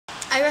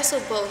I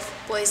wrestle both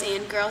boys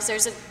and girls.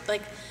 There's a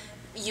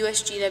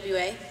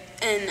USGWA,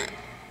 and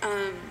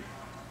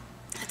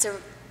it's a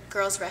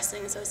girls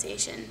wrestling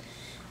association,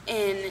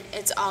 and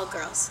it's all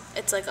girls.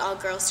 It's like all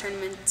girls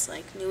tournaments,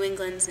 like New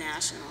England's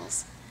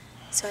nationals.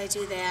 So I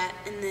do that,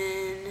 and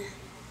then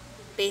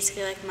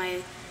basically like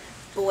my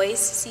boys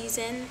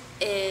season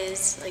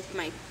is like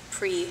my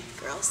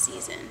pre-girls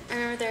season. I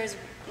remember there was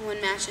one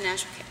match in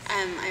Nashua,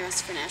 I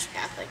wrestled for Nashua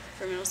Catholic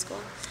for middle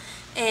school,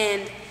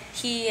 and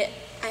he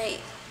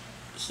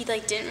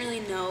like didn't really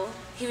know.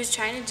 He was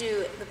trying to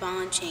do the ball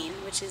and chain,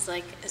 which is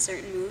like a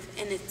certain move,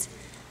 and it's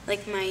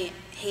like my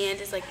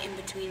hand is like in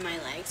between my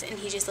legs, and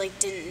he just like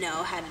didn't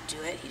know how to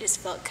do it. He just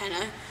felt kind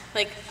of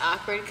like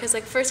awkward, because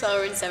like first of all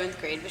we're in 7th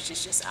grade, which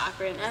is just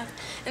awkward enough,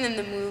 and then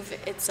the move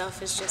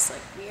itself is just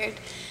like weird.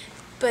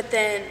 But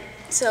then,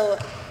 so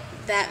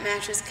that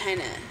match was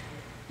kind of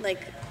like,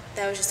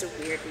 that was just a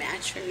weird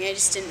match for me. I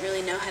just didn't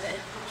really know how to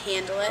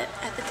handle it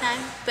at the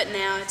time, but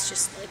now it's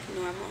just like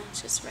normal.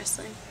 It's just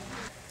wrestling.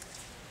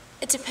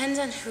 It depends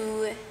on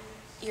who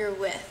you're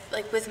with.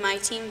 Like with my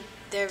team,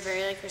 they're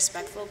very like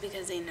respectful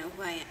because they know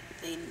who I am.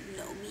 They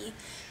know me.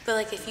 But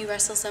like if you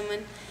wrestle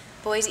someone,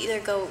 boys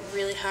either go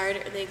really hard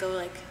or they go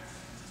like,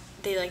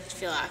 they like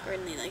feel awkward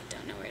and they like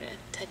don't know where to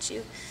touch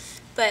you.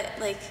 But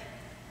like,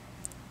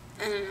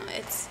 I don't know,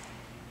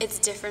 it's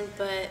different,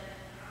 but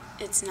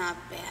it's not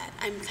bad.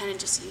 I'm kind of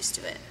just used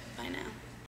to it by now.